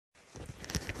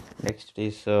Next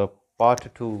is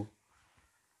part 2,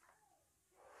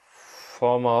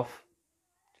 form of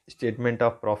statement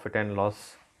of profit and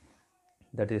loss,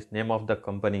 that is name of the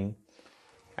company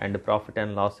and profit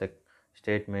and loss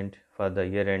statement for the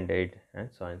year end date and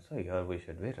so on. So here we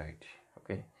should be right.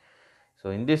 Okay,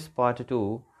 so in this part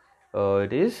 2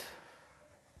 it is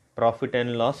profit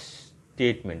and loss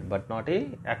statement but not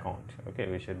a account. Okay,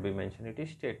 we should be mentioning it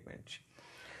is statement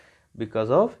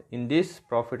because of in this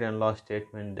profit and loss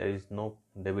statement there is no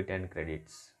debit and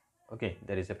credits. Okay,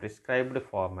 there is a prescribed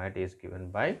format is given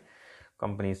by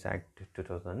Companies Act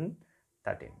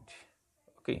 2013.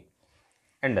 Okay,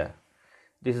 and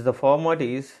this is the format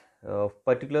is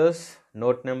particulars,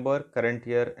 note number, current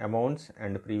year amounts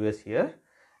and previous year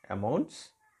amounts.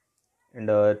 And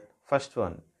first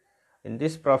one, in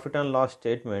this profit and loss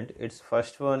statement, its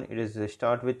first one, it is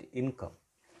start with income.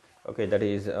 Okay, that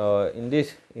is in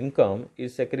this income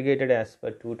is segregated as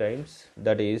per two types,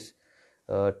 that is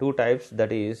two types,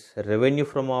 that is revenue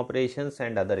from operations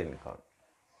and other income.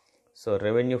 So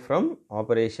revenue from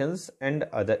operations and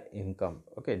other income.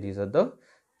 Okay, these are the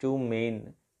two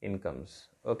main incomes.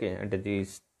 Okay, and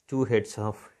these two heads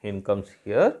of incomes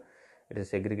here, it is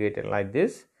segregated like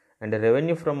this. And the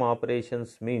revenue from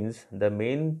operations means the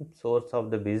main source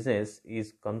of the business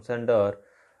comes under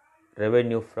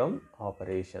revenue from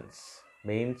operations.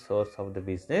 Main source of the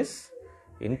business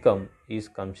income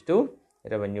comes to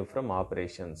revenue from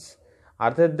operations.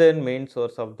 Other than main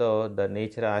source of the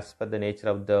nature, as per the nature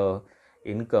of the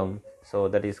income, so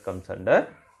that is comes under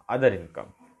other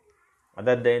income.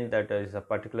 Other than that is a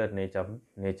particular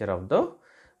nature of the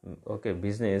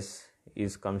business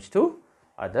comes to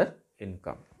other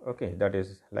income. Okay, that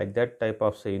is like that type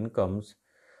of incomes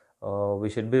we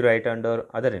should be right under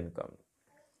other income.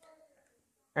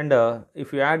 And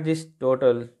if you add this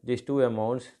total, these two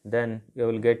amounts, then you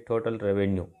will get total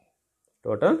revenue.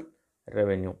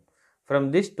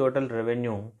 From this total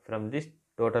revenue,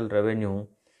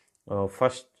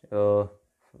 first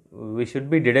we should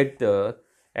be deduct the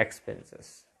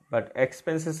expenses. But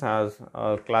expenses are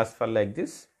classified like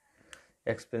this.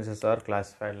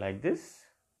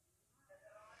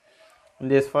 In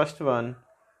this first one,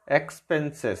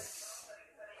 expenses.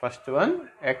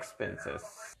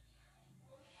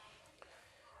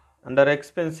 Under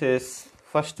expenses,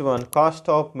 first one, cost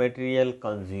of material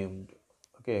consumed.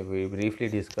 Okay, we briefly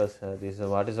discuss this.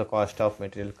 What is the cost of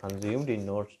material consumed in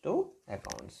notes to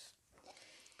accounts.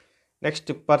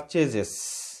 Next,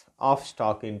 purchases of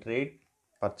stock in trade.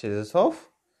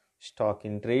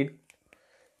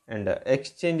 And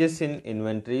exchanges in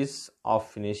inventories of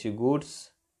finished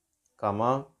goods,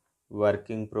 work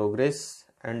in progress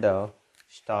and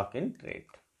stock in trade.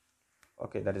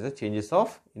 Okay, that is the changes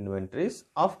of inventories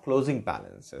of closing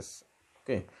balances.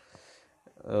 Okay,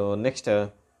 next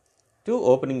two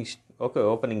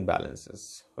opening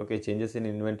balances. Okay, changes in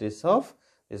inventories of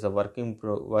is a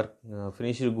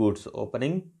finished goods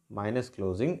opening minus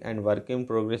closing, and work in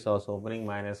progress also opening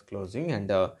minus closing,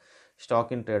 and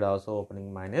stock in trade also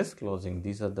opening minus closing.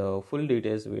 These are the full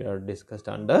details we are discussed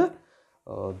under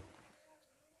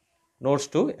notes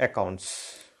to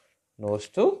accounts.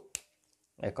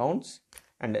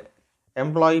 And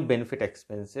employee benefit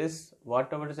expenses.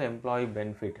 Whatever is the employee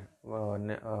benefit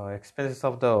expenses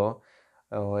of the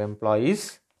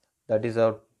employees, that is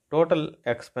our total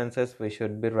expenses we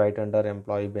should be right under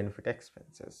employee benefit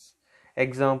expenses.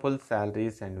 Example,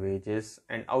 salaries and wages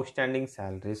and outstanding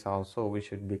salaries also we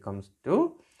should become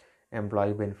to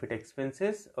employee benefit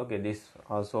expenses. Okay, this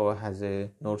also has a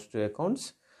notes to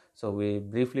accounts, so we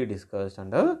briefly discussed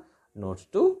under notes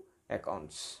to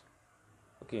accounts.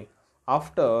 Okay,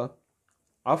 after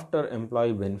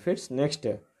employee benefits, next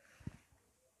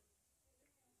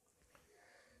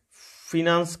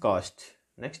finance cost.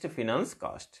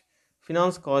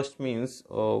 Finance cost means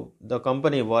the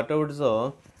company, whatever is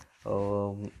the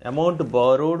amount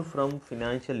borrowed from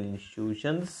financial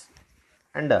institutions,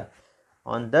 and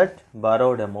on that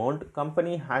borrowed amount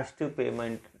company has to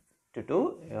payment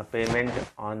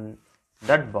on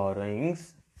that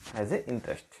borrowings as a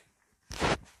interest.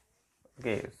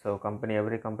 Okay, so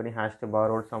every company has to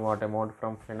borrow somewhat amount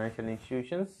from financial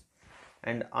institutions,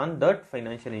 and on that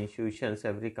financial institutions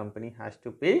every company has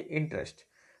to pay interest.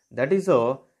 That is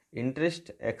a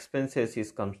interest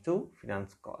expenses comes to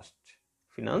finance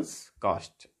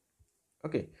cost.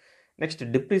 Okay,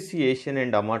 next depreciation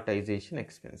and amortization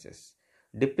expenses.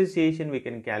 Depreciation we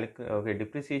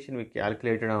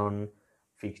calculated on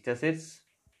fixed assets.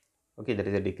 Okay, that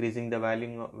is a decreasing the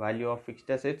value of fixed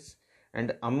assets.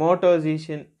 And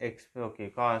amortization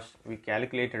cost we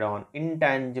calculated on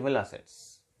intangible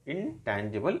assets.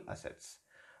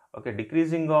 Okay,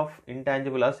 decreasing of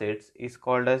intangible assets is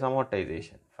called as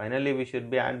amortization. Finally, we should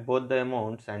be add both the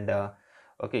amounts and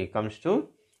okay, comes to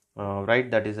right,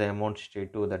 that is the amount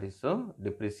state 2, that is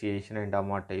depreciation and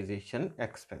amortization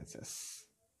expenses.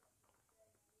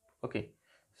 Okay,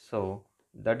 so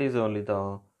that is only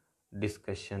the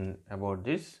discussion about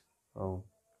this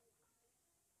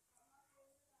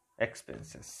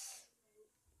expenses.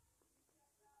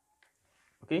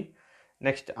 Okay,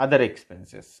 next, other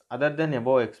expenses. Other than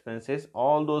above expenses,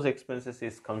 all those expenses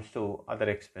is comes to other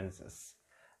expenses,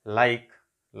 like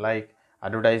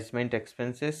advertisement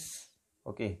expenses.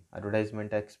 Okay,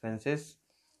 advertisement expenses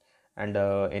and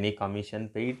any commission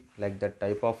paid, like that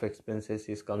type of expenses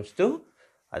is comes to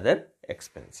other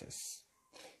expenses.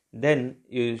 Then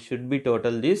you should be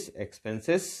total these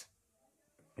expenses.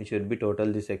 You should be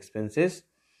total these expenses.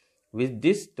 With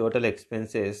this total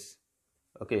expenses,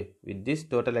 okay, with this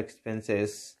total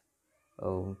expenses,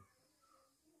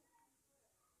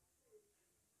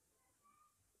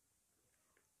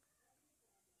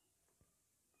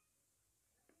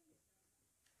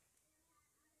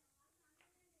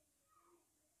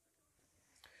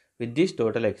 with these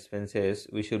total expenses,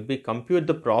 we should be compute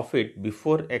the profit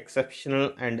before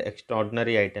exceptional and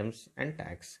extraordinary items and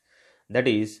tax. That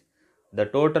is the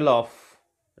total of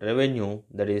revenue,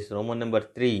 that is Roman number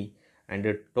 3, and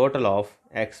the total of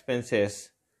expenses.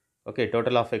 Okay,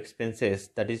 total of expenses,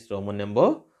 that is Roman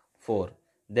number 4.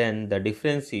 Then the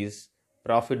difference is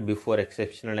profit before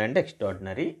exceptional and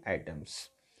extraordinary items.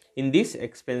 In these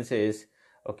expenses,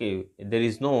 okay, there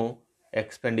is no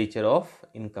expenditure of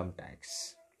income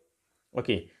tax.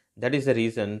 Okay, that is the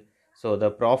reason. So the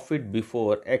profit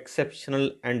before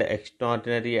exceptional and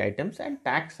extraordinary items and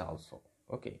tax also.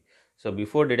 Okay, so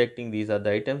before deducting these are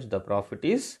the items, the profit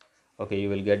is, okay, you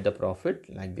will get the profit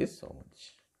like this, so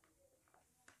much.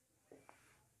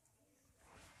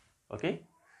 Okay,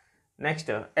 next,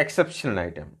 exceptional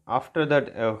item. After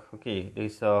that, okay,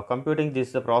 this computing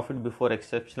this the profit before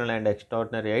exceptional and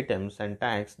extraordinary items and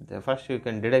tax. First you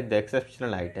can deduct the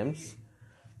exceptional items.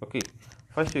 Okay,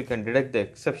 first you can deduct the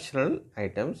exceptional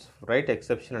items, write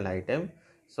exceptional item.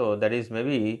 So that is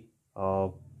maybe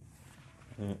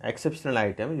exceptional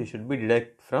item, you should be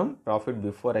deduct from profit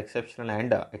before exceptional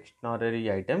and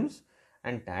extraordinary items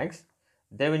and tax.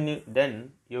 Then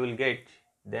you will get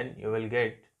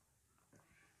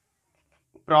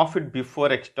profit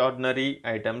before extraordinary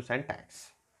items and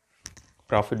tax.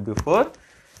 Profit before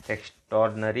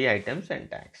extraordinary items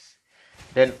and tax.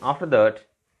 Then after that,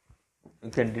 you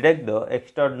can deduct the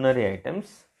extraordinary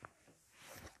items,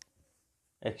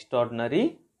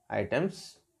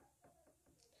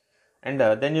 and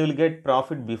then you will get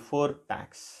profit before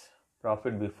tax.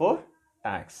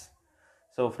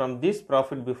 So from this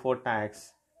profit before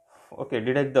tax, okay,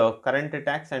 deduct the current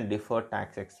tax and deferred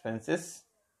tax expenses.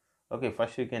 Okay,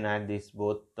 first you can add these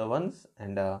both the ones,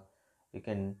 and you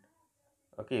can,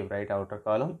 okay, write outer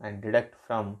column and deduct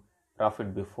from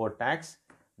profit before tax.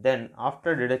 Then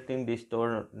after deducting these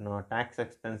tax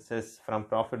expenses from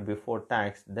profit before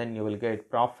tax, then you will get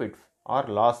profit or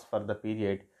loss for the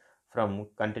period from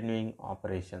continuing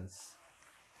operations.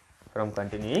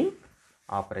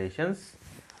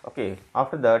 Okay,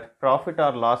 after that, profit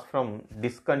or loss from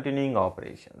discontinuing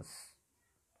operations.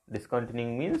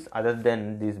 Discontinuing means other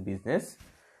than this business.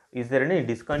 Is there any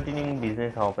discontinuing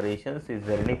business operations? Is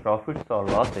there any profits or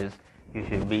losses? You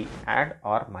should be add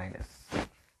or minus.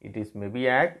 It is maybe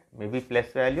add, maybe plus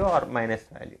value or minus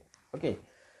value. Okay,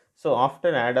 so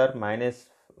after add or minus,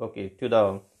 okay, to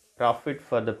the profit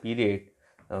for the period,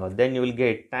 then you will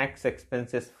get tax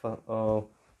expenses for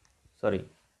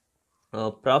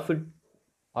profit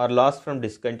or loss from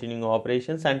discontinuing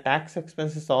operations, and tax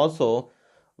expenses also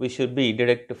we should be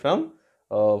deduct from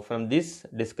this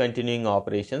discontinuing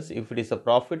operations. If it is a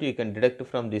profit, you can deduct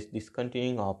from this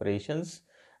discontinuing operations,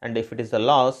 and if it is a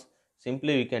loss,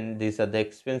 simply we can, these are the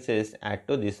expenses, add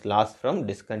to this loss from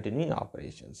discontinuing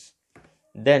operations.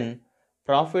 Then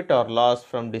profit or loss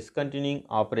from discontinuing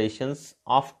operations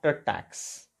after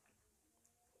tax.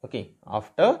 Okay,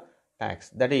 after tax,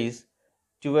 that is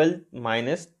 12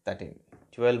 minus 13.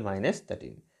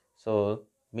 So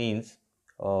means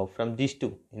from these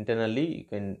two internally, you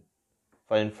can,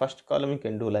 for in first column you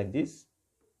can do like this.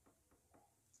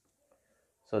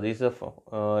 So this is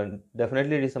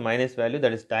definitely it is a minus value,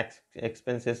 that is tax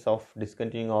expenses of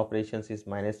discontinuing operations is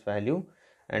minus value,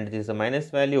 and this is a minus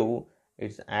value,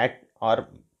 it's add or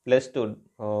plus to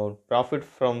profit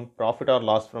or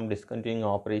loss from discontinuing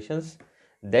operations.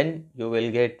 Then you will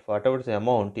get whatever the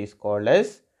amount is called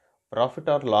as profit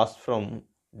or loss from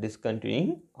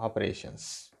discontinuing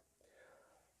operations.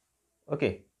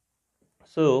 Okay,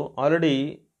 so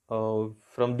already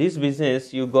from this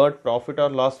business you got profit or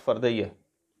loss for the year.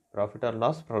 Profit or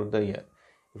loss for the year.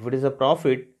 If it is a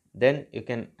profit, then you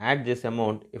can add this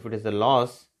amount. If it is a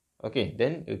loss, okay,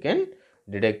 then you can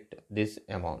deduct this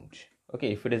amount.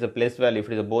 Okay, if it is a plus value, if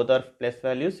it is a both are plus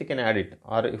values, you can add it.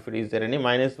 Or if it is there any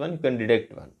minus one, you can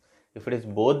deduct one. If it is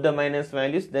both the minus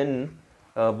values, then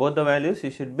both the values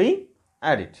you should be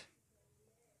added.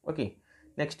 Okay.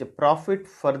 Next, profit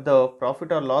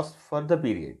or loss for the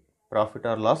period. Profit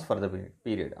or loss for the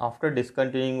period. After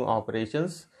discontinuing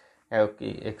operations,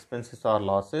 okay, expenses or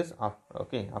losses,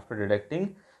 after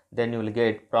deducting, then you will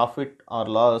get profit or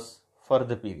loss for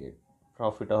the period.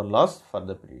 Profit or loss for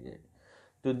the period.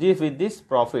 With this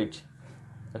profit,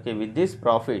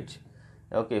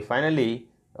 finally,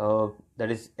 that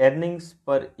is earnings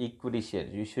per equity share.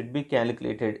 You should be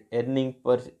calculated earning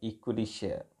per equity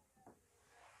share.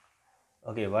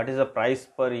 Okay, what is the price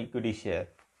per equity share?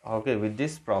 Okay, with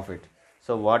this profit.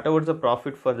 So whatever the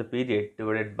profit for the period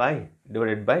divided by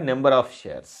number of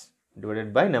shares,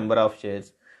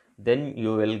 then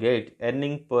you will get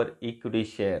earning per equity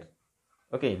share.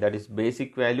 Okay, that is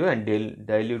basic value and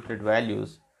diluted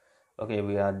values. Okay,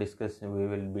 we will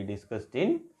be discussed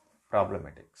in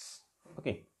problematics.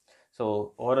 Okay,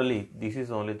 so orally this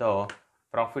is only the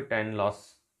profit and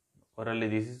loss.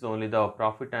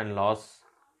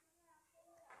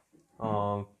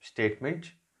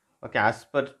 Statement. Okay, as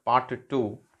per part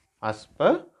 2,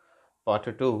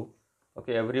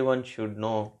 okay, everyone should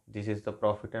know this is the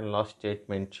profit and loss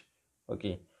statement.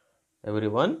 Okay,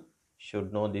 everyone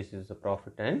should know this is the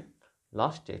profit and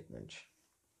loss statement.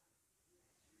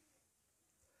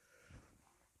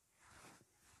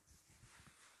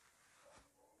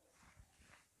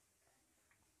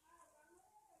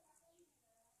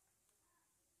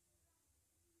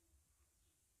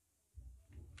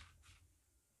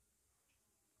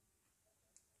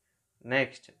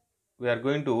 Next, we are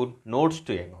going to notes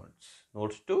to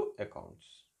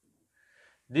accounts.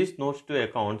 This notes to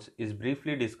accounts is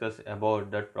briefly discussed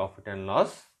about that profit and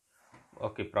loss.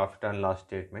 Okay, profit and loss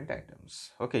statement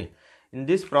items. Okay, in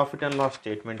this profit and loss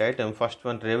statement item, first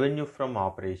one, revenue from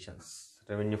operations.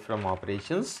 That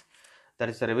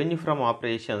is the revenue from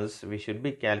operations. We should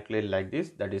be calculated like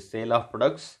this. That is sale of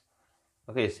products.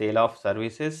 Okay, sale of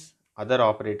services, other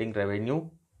operating revenue.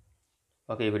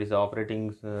 Okay, if it is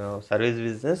operating service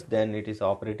business, then it is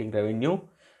operating revenue.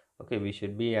 Okay, we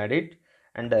should be added.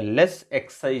 And less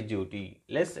excise duty.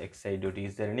 Is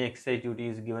there any excise duty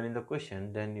is given in the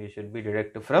question? Then you should be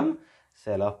deducted from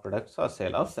sale of products or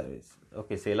sale of service.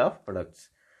 Okay, sale of products.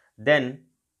 Then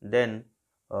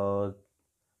you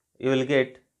will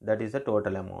get, that is the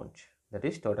total amount. That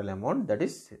is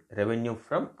revenue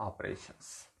from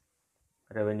operations.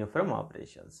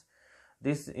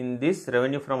 In this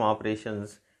revenue from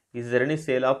operations, is there any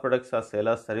sale of products or sale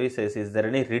of services? Is there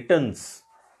any returns?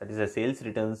 That is a sales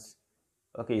returns.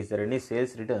 Okay, is there any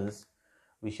sales returns?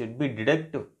 We should be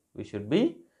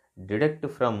deduct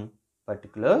from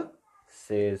particular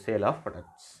sale of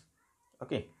products.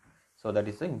 Okay, so that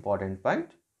is the important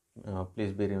point.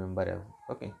 Please be remember.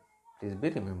 Okay, please be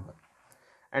remember.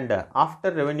 And after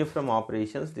revenue from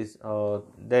operations, this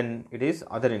then it is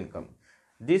other income.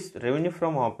 This revenue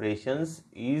from operations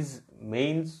is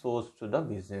main source to the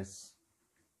business.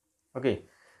 Okay,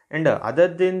 and other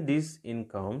than these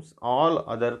incomes, all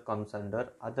other comes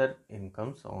under other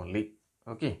incomes only.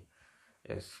 Okay,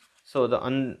 yes. So the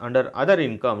under other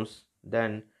incomes,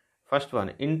 then first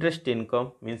one, interest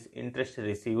income means interest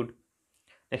received.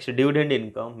 Next, dividend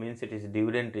income means it is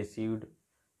dividend received.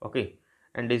 Okay,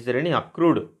 and is there any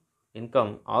accrued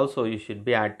income? Also you should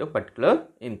be added to particular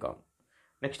income.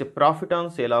 Next, profit on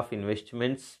sale of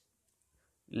investments,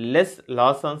 less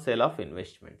loss on sale of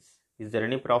investments. Is there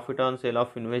any profit on sale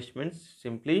of investments?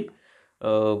 Simply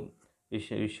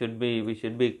it should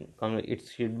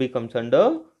be comes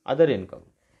under other income.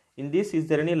 In this, is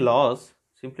there any loss?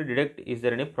 Simply deduct, is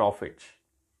there any profit?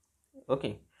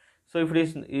 Okay, so if it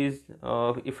is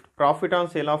if profit on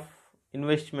sale of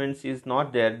investments is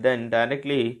not there, then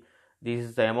directly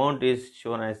the amount is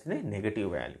shown as a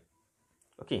negative value.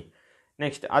 Okay,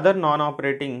 next, other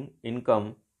non-operating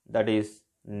income, that is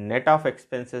net of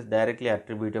expenses directly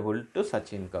attributable to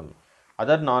such income.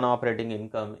 Other non-operating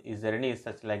income, is there any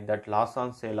such like that loss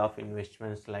on sale of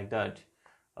investments like that?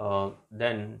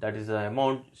 Then that is the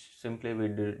amount simply we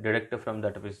deduct from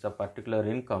that is the particular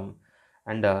income,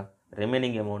 and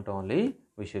remaining amount only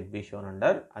we should be shown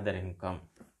under other income.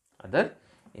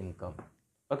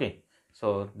 Okay,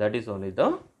 so that is only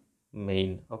the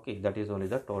main. Okay, that is only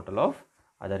the total of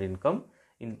other income.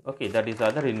 Okay, that is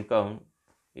other income.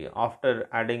 after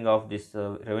adding of this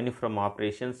revenue from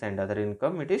operations and other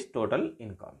income, it is total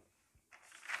income.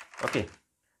 Okay,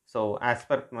 so as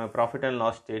per my profit and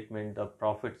loss statement, the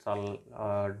profits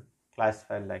are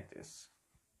classified like this.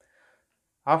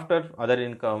 After other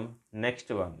income, next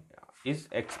one is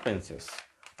expenses.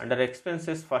 Under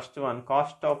expenses, first one,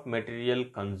 cost of material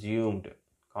consumed.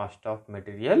 Cost of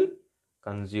material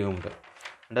consumed.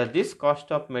 Under this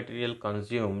cost of material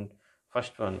consumed,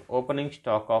 first one, opening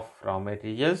stock of raw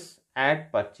materials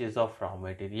at purchase of raw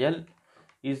material.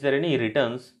 Is there any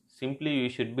returns? Simply you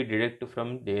should be deduct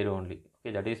from there only.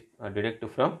 Okay, that is deduct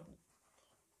from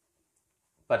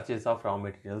purchase of raw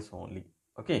materials only.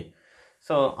 Okay,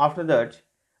 so after that,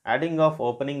 adding of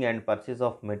opening and purchase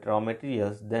of raw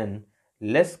materials, then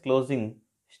less closing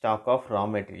stock of raw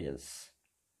materials.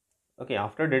 Okay,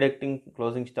 after deducting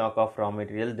closing stock of raw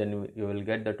material, then you will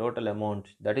get the total amount.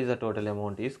 That is the total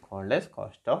amount is called as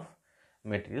cost of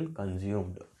material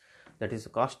consumed. That is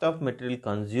cost of material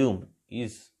consumed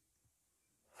is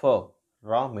for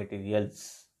raw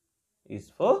materials.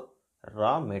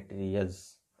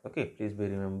 Okay, please be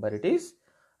remember it is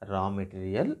raw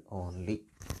material only.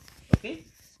 Okay,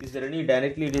 is there any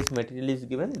directly this material is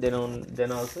given,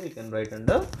 then also you can write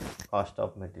under cost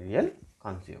of material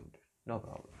consumed, no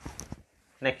problem.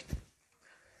 Next,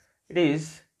 it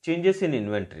is changes in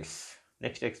inventories.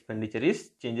 Next expenditure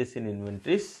is changes in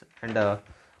inventories, and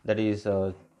that is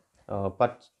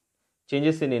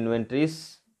changes in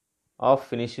inventories of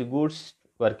finished goods,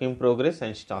 work in progress,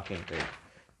 and stock in trade.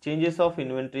 Changes of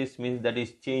inventories means that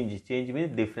is change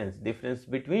means difference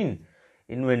between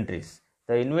inventories.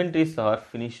 The inventories are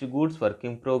finished goods, work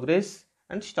in progress,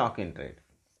 and stock in trade.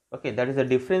 Okay, that is the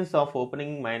difference of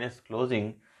opening minus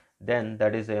closing. Then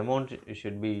that is the amount you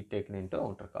should be taken into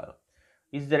outer column.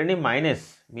 Is there any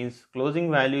minus? Means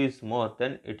closing value is more,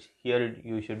 then it's here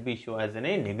you should be show as a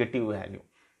negative value.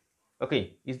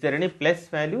 Okay, is there any plus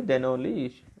value? Then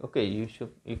only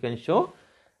you can show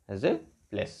as a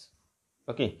plus.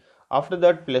 Okay, after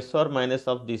that, plus or minus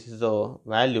of this is the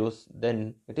values,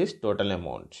 then it is total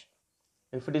amount.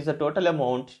 If it is a total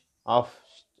amount of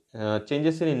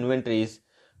changes in inventories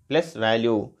plus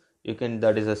value, you can,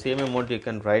 that is the same amount you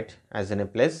can write as in a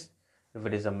plus. If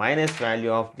it is a minus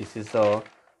value of this is the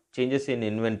changes in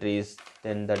inventories,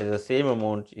 then that is the same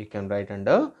amount you can write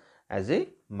under as a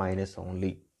minus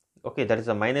only. Okay, that is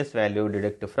a minus value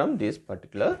deduct from this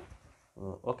particular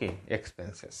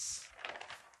expenses.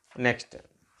 Next,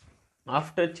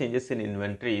 after changes in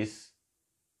inventories,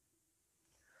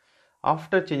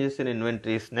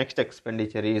 next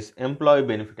expenditure is employee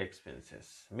benefit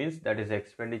expenses. Means that is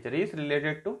expenditure is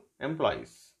related to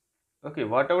employees. Okay,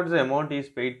 whatever the amount is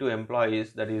paid to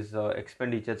employees, that is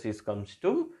expenditures is comes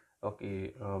to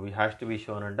we has to be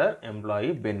shown under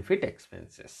employee benefit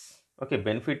expenses. Okay,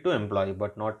 benefit to employee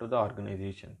but not to the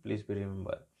organization, please be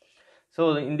remember.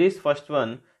 So in this first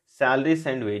one, salaries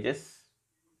and wages,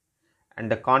 and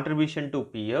the contribution to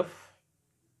PF,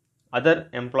 other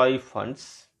employee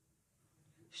funds,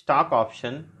 stock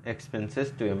option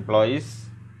expenses to employees,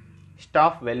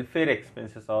 staff welfare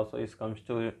expenses also is comes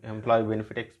to employee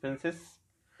benefit expenses,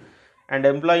 and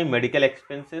employee medical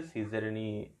expenses. Is there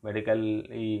any medical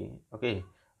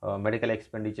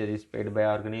expenditure is paid by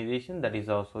organization, that is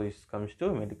also is comes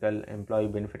to medical employee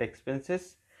benefit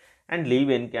expenses, and leave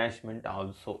encashment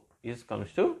also is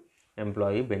comes to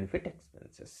employee benefit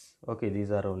expenses. Okay,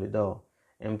 these are only the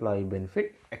employee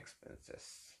benefit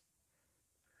expenses.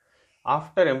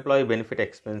 After employee benefit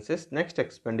expenses, next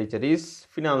expenditure is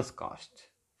finance cost.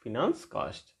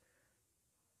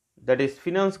 That is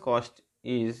finance cost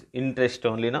is interest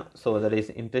only now. So that is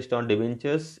interest on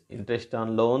debentures, interest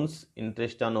on loans,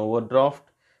 interest on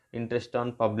overdraft, interest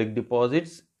on public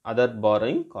deposits, other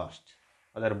borrowing cost.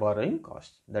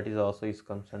 That is also is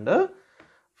comes under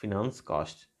finance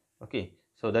cost. Okay,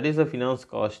 so that is the finance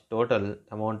cost. Total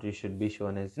amount you should be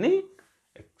shown as an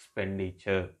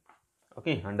expenditure.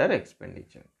 Okay, under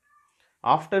expenditure.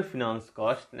 After finance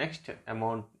cost, next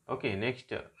amount,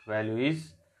 next value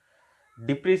is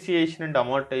depreciation and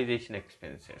amortization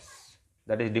expenses.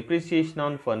 That is depreciation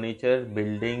on furniture,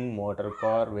 building, motor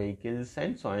car, vehicles,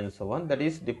 and so on and so on. That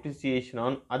is depreciation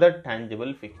on other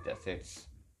tangible fixed assets.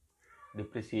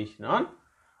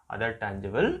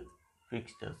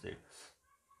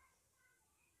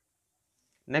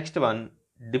 Next one,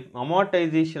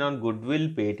 amortization on goodwill,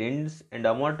 patents, and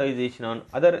amortization on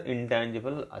other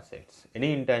intangible assets.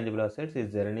 Any intangible assets,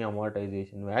 is there any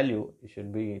amortization value, it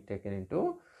should be taken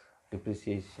into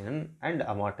depreciation and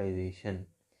amortization.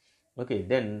 Okay,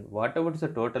 then whatever is the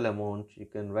total amount, you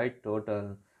can write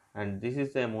total, and this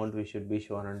is the amount we should be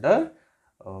shown under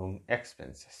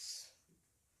expenses.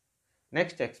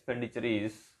 Next expenditure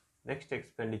is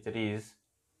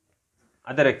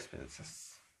other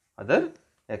expenses. Other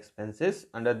expenses.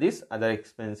 Under this other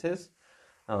expenses,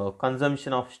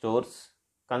 consumption of stores,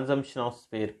 consumption of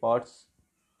spare parts,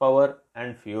 power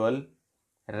and fuel,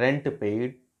 rent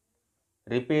paid,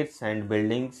 repairs and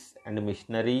buildings and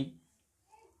machinery,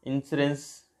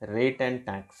 insurance rate and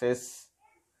taxes,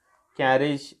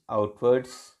 carriage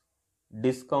outwards,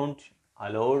 discount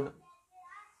allowed,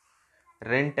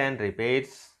 rent and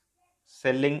repairs,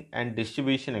 selling and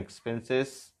distribution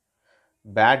expenses,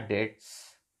 bad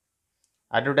debts,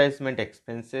 advertisement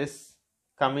expenses,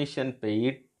 commission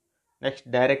paid.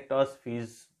 Next, directors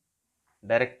fees.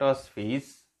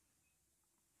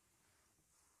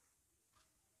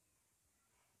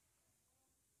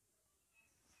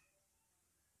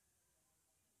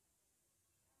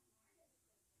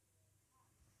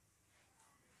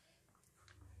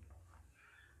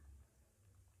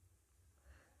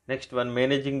 Next one,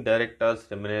 managing directors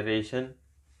remuneration.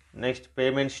 Next,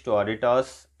 payments to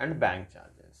auditors and bank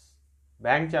charges.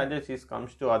 Bank charges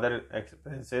comes to other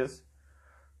expenses.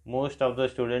 Most of the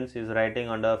students is writing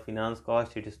under finance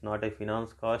cost. It is not a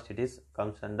finance cost. It is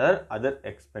comes under other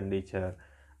expenditure.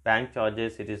 Bank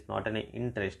charges, it is not an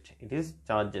interest. It is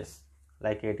charges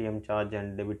like ATM charge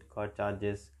and debit card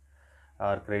charges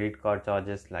or credit card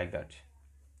charges, like that.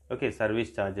 Okay,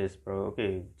 service charges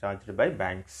charged by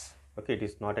banks. Okay, it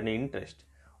is not an interest.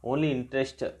 Only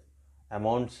interest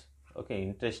amounts. Okay,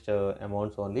 interest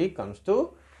amounts only comes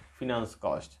to finance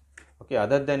cost. Okay,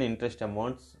 other than interest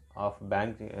amounts of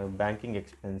banking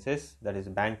expenses, that is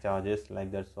bank charges,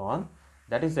 like that, so on,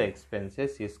 that is the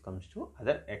expenses comes to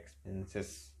other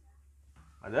expenses.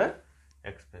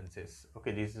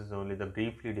 Okay, this is only the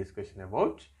briefly discussion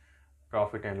about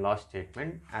profit and loss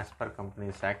statement as per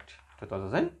Companies Act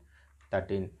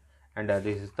 2013, and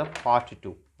this is the part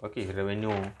 2. Okay,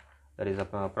 revenue, that is a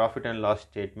profit and loss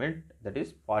statement, that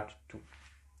is part 2.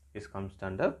 This comes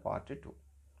under part 2.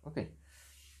 Okay,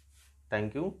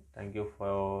 thank you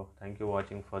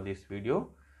watching for this video.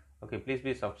 Okay, please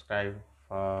be subscribed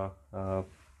for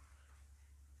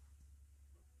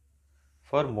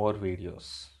more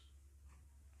videos.